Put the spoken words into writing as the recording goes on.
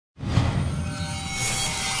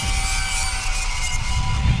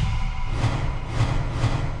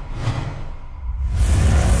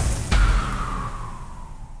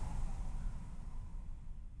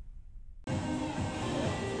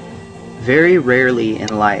very rarely in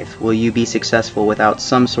life will you be successful without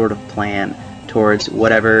some sort of plan towards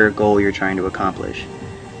whatever goal you're trying to accomplish.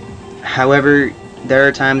 However, there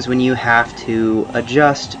are times when you have to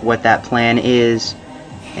adjust what that plan is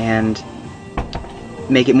and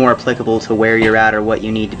make it more applicable to where you're at or what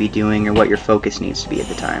you need to be doing or what your focus needs to be at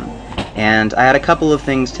the time. And I had a couple of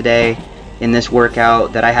things today in this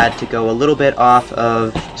workout that I had to go a little bit off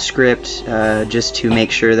of script just to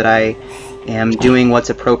make sure that I am doing what's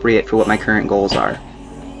appropriate for what my current goals are.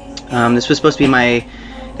 This was supposed to be my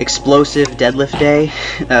explosive deadlift day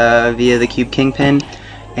via the Cube Kingpin,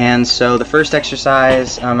 and so the first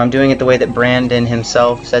exercise, I'm doing it the way that Brandon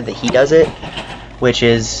himself said that he does it, which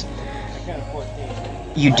is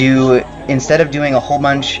you do, instead of doing a whole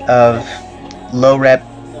bunch of low rep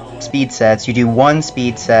speed sets, you do one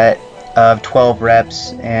speed set of 12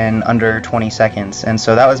 reps in under 20 seconds. And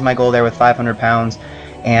so that was my goal there with 500 pounds,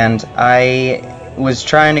 and I was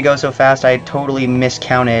trying to go so fast I totally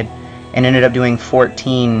miscounted and ended up doing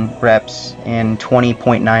 14 reps in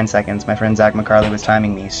 20.9 seconds. My friend Zach McCarley was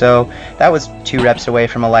timing me, so that was 2 reps away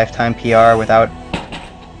from a lifetime PR without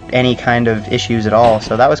any kind of issues at all,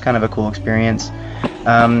 so that was kind of a cool experience.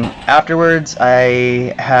 Afterwards,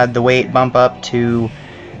 I had the weight bump up to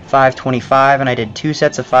 525, and I did 2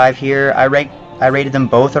 sets of 5 here. I rated them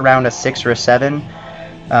both around a 6 or a 7.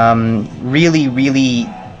 Really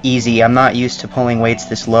easy. I'm not used to pulling weights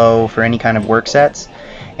this low for any kind of work sets,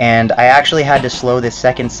 and I actually had to slow this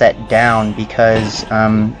second set down because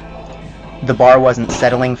the bar wasn't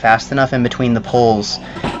settling fast enough in between the pulls,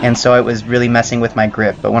 and so it was really messing with my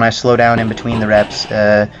grip. But when I slow down in between the reps,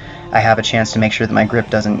 I have a chance to make sure that my grip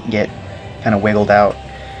doesn't get kind of wiggled out.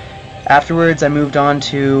 Afterwards, I moved on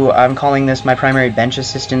to, I'm calling this my primary bench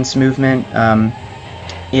assistance movement.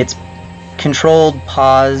 It's controlled,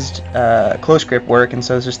 paused, close grip work, and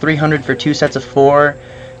so this is 300 for 2 sets of 4.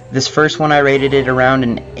 This first one I rated it around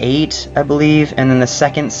an 8, I believe, and then the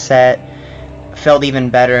second set felt even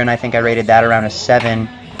better, and I think I rated that around a 7.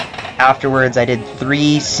 Afterwards, I did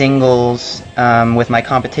 3 singles with my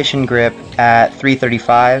competition grip at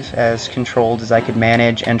 335, as controlled as I could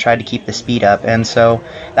manage, and tried to keep the speed up. And so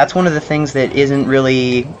that's one of the things that isn't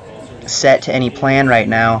really set to any plan right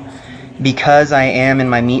now. Because I am in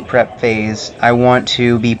my meet prep phase, I want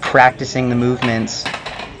to be practicing the movements,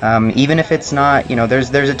 even if it's not, you know, there's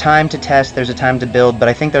a time to test, there's a time to build, but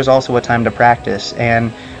I think there's also a time to practice.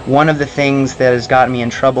 And one of the things that has gotten me in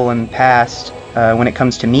trouble in the past when it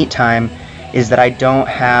comes to meet time is that I don't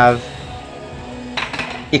have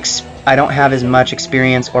as much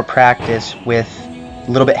experience or practice with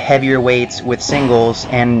a little bit heavier weights with singles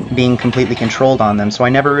and being completely controlled on them. So I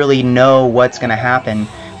never really know what's going to happen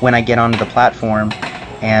when I get onto the platform,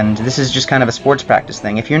 and this is just kind of a sports practice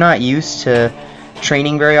thing. If you're not used to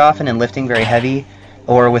training very often and lifting very heavy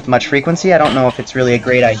or with much frequency, I don't know if it's really a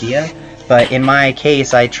great idea. But in my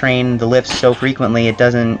case, I train the lifts so frequently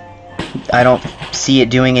I don't see it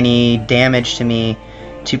doing any damage to me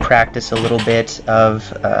to practice a little bit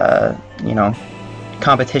of you know,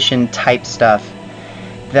 competition type stuff.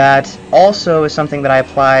 That also is something that I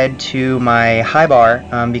applied to my high bar,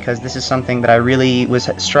 because this is something that I really was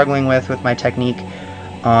struggling with my technique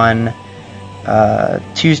on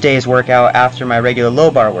Tuesday's workout after my regular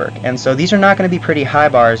low bar work. And so these are not going to be pretty high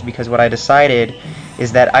bars, because what I decided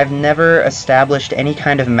is that I've never established any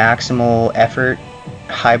kind of maximal effort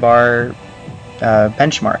high bar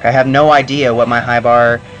benchmark. I have no idea what my high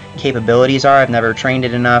bar capabilities are. I've never trained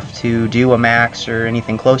it enough to do a max or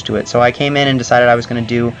anything close to it. So I came in and decided I was going to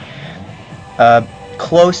do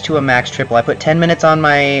close to a max triple. I put 10 minutes on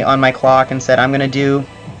my clock and said I'm going to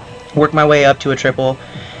work my way up to a triple,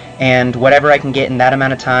 and whatever I can get in that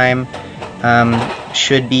amount of time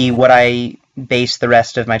should be what I base the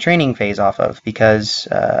rest of my training phase off of, because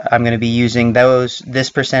I'm going to be using this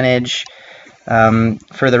percentage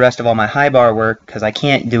for the rest of all my high bar work, because I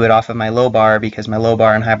can't do it off of my low bar, because my low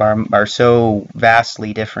bar and high bar are so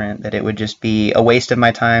vastly different that it would just be a waste of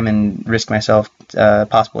my time and risk myself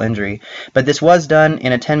possible injury. But this was done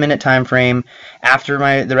in a 10-minute time frame after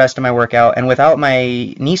the rest of my workout and without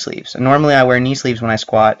my knee sleeves. Normally I wear knee sleeves when I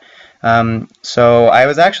squat, so I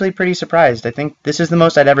was actually pretty surprised. I think this is the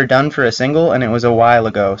most I'd ever done for a single, and it was a while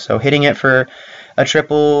ago. So hitting it for a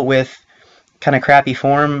triple with kind of crappy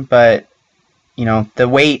form, but you know, the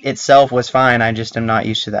weight itself was fine. I just am not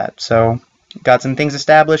used to that. So got some things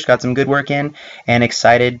established, got some good work in, and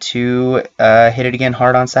excited to hit it again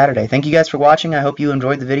hard on Saturday. Thank you guys for watching. I hope you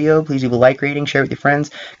enjoyed the video. Please leave a like, rating, share with your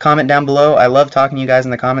friends, comment down below. I love talking to you guys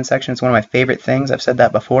in the comment section. It's one of my favorite things. I've said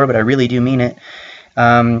that before, but I really do mean it.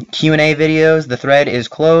 Q&A videos, the thread is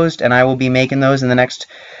closed, and I will be making those in the next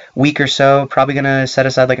week or so. Probably going to set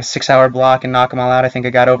aside like a 6-hour block and knock them all out. I think I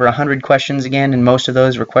got over 100 questions again, and most of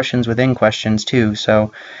those were questions within questions too.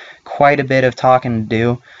 So quite a bit of talking to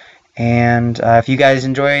do. And if you guys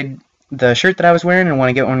enjoyed the shirt that I was wearing and want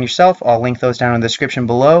to get one yourself, I'll link those down in the description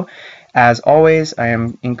below. As always, I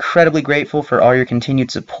am incredibly grateful for all your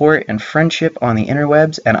continued support and friendship on the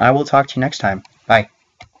interwebs, and I will talk to you next time. Bye.